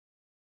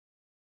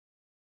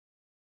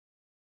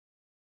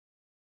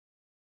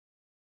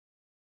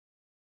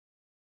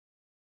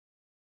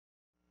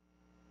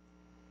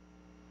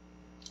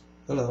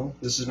Hello,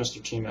 this is Mr.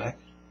 Tmac.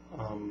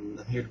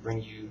 I'm here to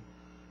bring you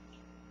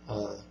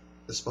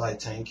the spy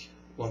tank.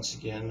 Once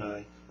again,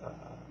 I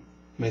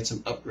made some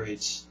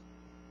upgrades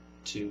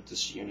to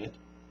this unit.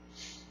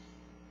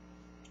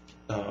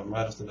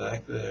 Right off the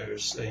back,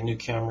 there's a new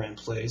camera in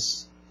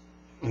place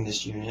in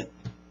this unit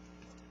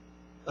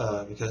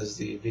because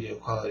the video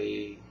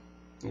quality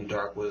in the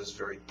dark was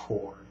very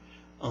poor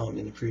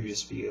in the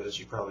previous videos.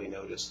 You probably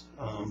noticed.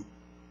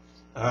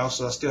 I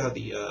still have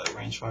the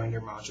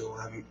rangefinder module.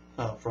 I haven't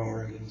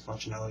programmed any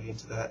functionality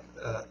into that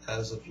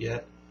as of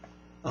yet.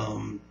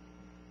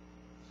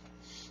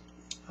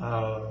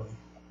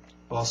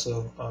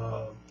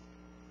 Also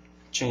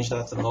changed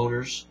out the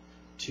motors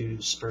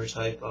to spur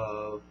type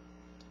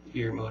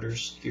ear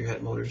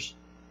head motors,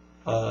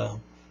 to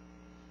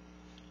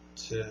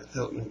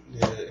help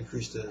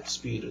increase the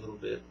speed a little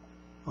bit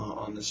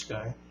on this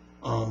guy.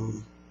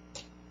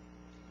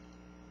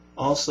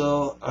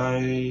 Also,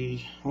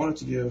 I wanted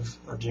to give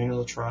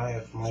Adruino a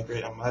try.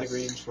 I'm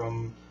migrating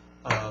from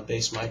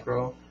base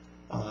micro,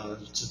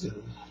 which is the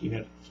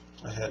unit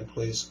I had in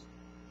place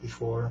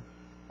before.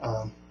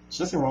 There's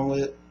nothing wrong with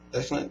it.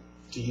 Excellent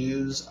to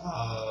use.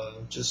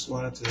 Just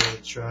wanted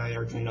to try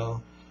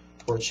Adruino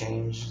for a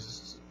change,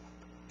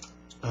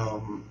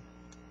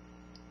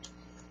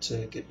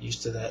 to get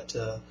used to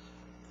that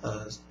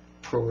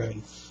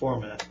programming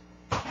format.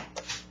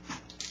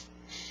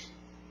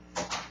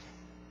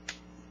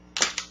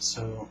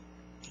 So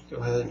go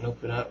ahead and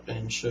open up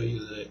and show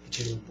you the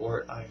particular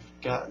board I've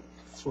got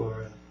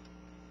for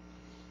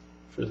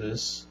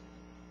this.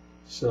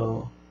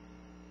 So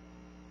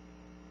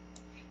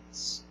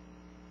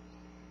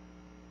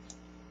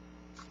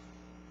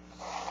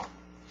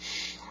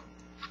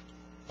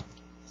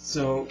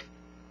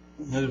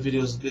the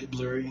video is a bit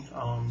blurry.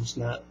 It's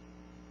not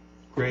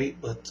great,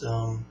 but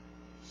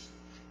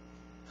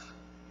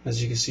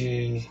as you can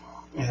see,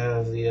 I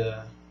have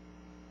the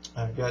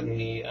I've gotten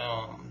the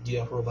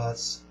DF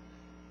Robots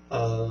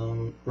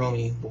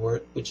Romeo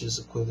board, which is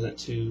equivalent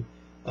to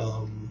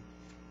an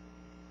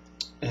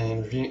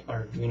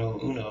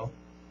Adruino Uno,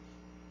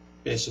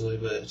 basically,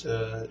 but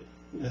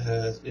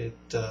it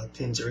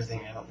pins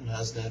everything out and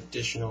has an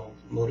additional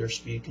motor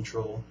speed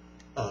control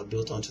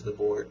built onto the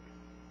board,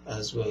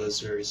 as well as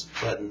various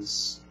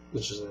buttons,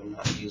 which is I'm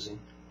not using.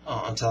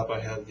 On top, I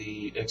have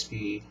the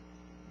XP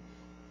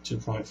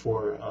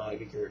 2.4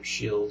 gigahertz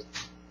shield.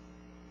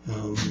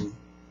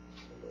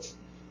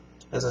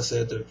 As I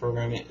said, the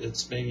programming,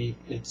 it's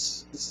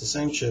the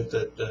same chip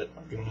that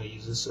Adruino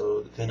uses, so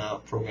the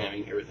pinout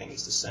programming, everything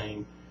is the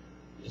same.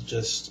 It's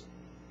just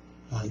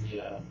on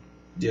the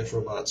DF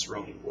Robots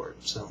Romeo board.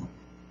 So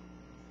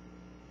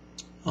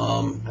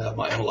I have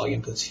my analog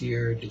inputs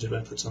here, digital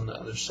inputs on the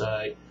other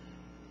side,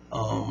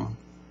 and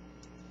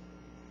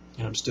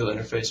I'm still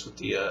interfaced with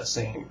the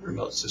same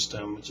remote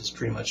system, which is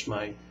pretty much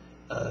my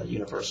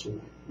universal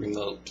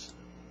remote.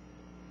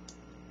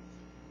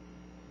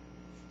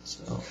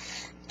 So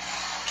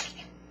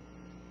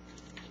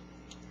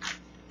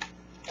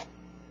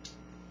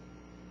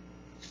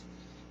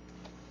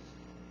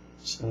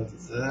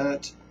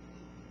that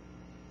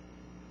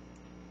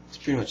it's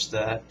pretty much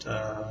that.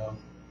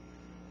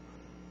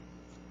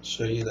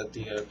 Show you that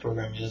the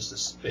program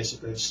is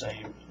basically the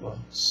same. Well,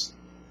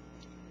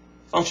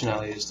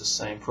 functionality is the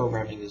same.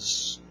 Programming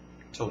is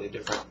totally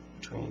different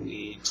between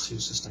the two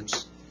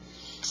systems.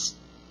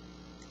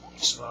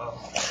 So.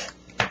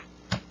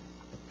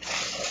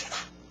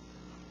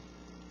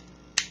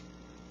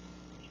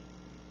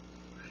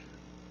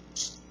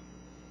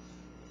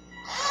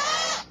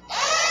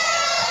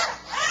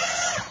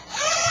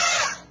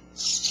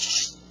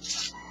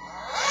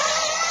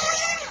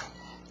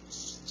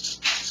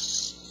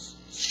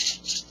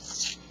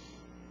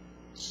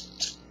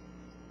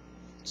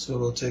 So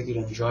we'll take it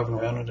and drive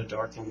around in the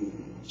dark and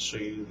show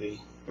you the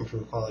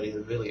improved quality of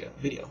the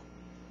video.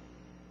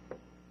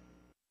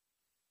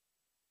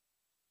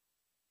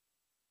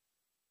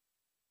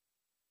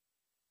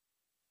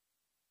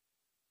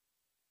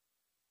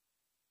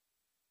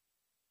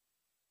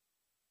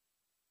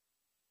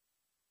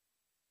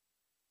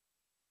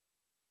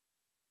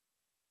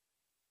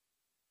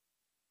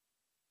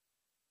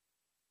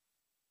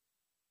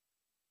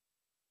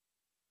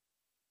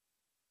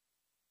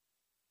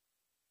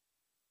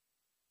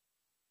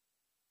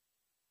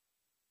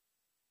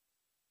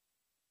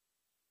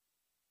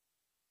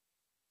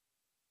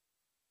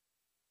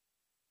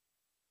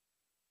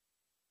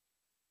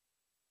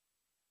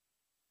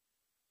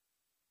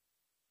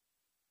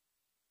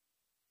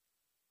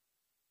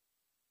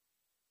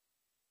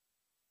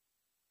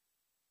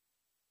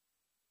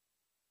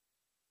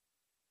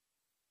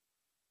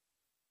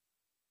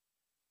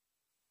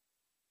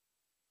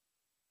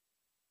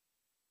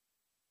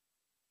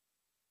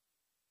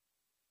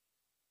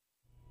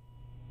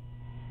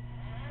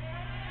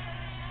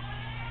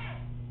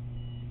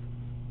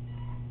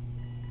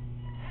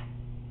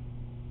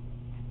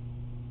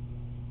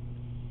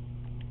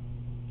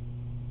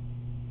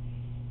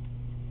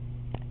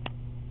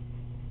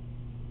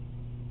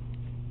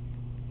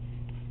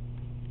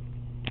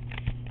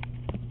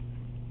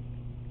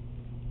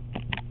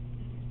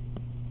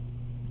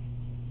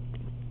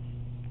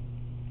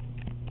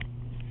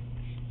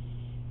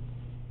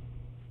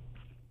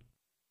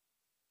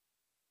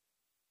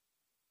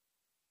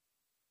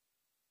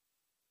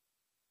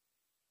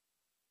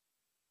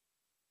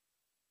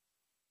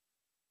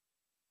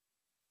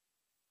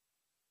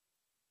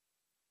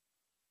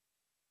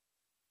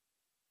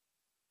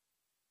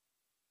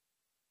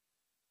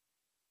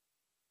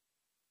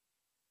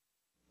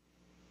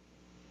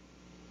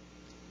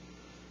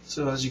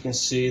 So as you can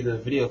see, the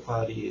video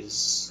quality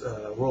is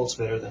worlds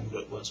better than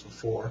what it was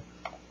before.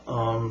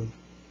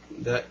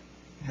 That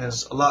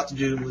has a lot to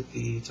do with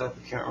the type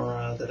of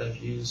camera that I've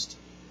used.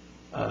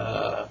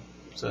 So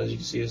as you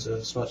can see, it's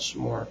a much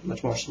more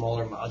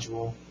smaller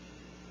module,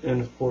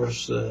 and of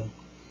course,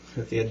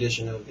 with the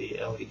addition of the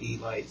LED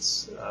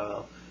lights.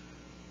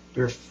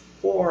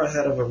 Before, I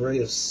had an array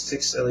of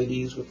 6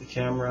 LEDs with the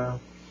camera,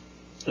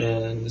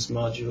 and this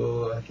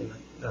module, I can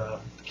the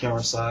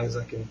camera size,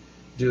 I can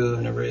do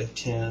an array of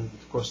 10.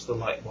 Of course, the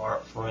light bar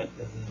up front,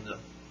 and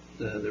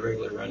then the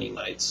regular running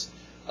lights.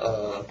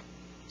 And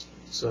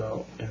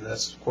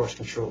that's of course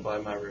controlled by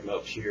my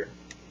remote here.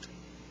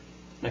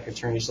 I can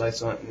turn these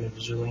lights on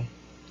individually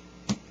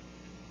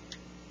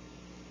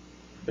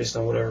based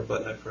on whatever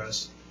button I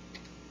press,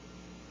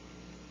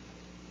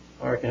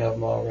 or I can have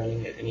them all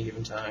running at any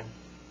given time,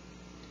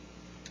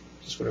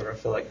 just whatever I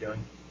feel like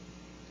doing.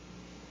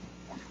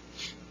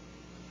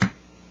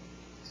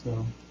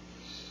 So,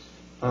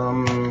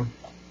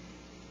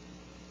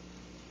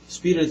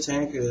 speed of the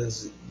tank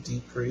is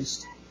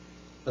decreased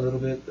a little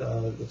bit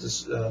with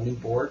this new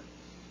board,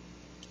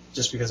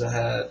 just because I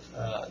had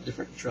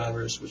different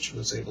drivers which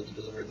was able to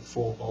deliver the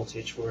full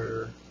voltage,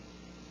 where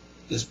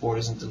this board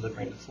isn't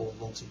delivering the full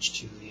voltage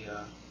to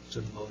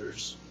the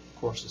motors.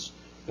 Of course, it's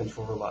been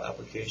for robot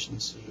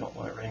applications, so you don't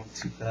want it running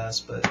too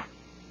fast, but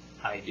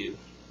I do.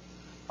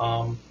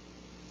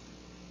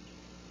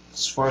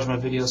 As far as my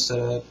video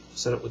setup,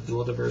 set up with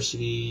dual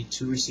diversity,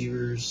 2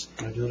 receivers,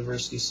 and a dual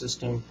diversity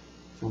system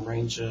from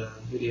Range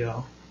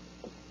Video.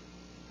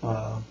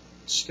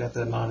 Just got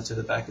that mounted to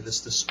the back of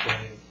this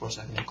display. Of course,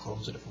 I can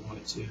close it if I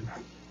wanted to.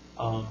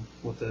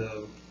 With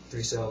the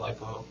 3-cell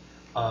LiPo,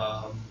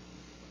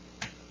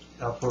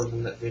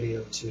 outputting that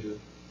video to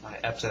my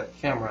Tmac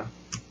camera.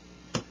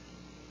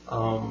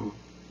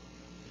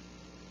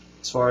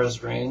 As far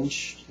as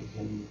range, you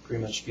can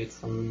pretty much get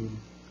from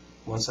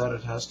one side of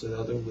the house to the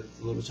other with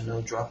little to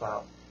no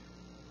dropout.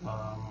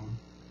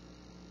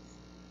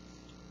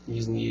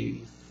 Using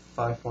the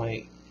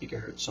 5.8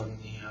 gigahertz on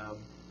the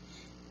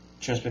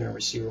transmitter and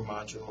receiver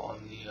module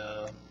on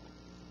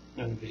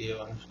the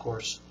video, and of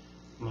course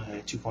my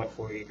 2.4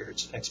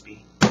 gigahertz XP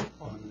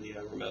on the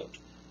remote.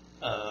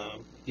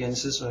 Again,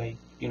 this is a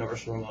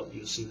universal remote.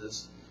 You'll see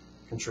this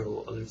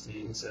control other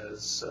things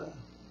as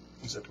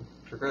I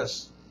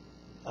progress.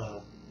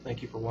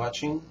 Thank you for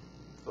watching.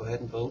 Go ahead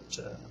and vote,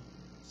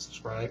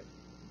 subscribe,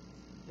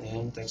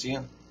 and thanks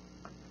again.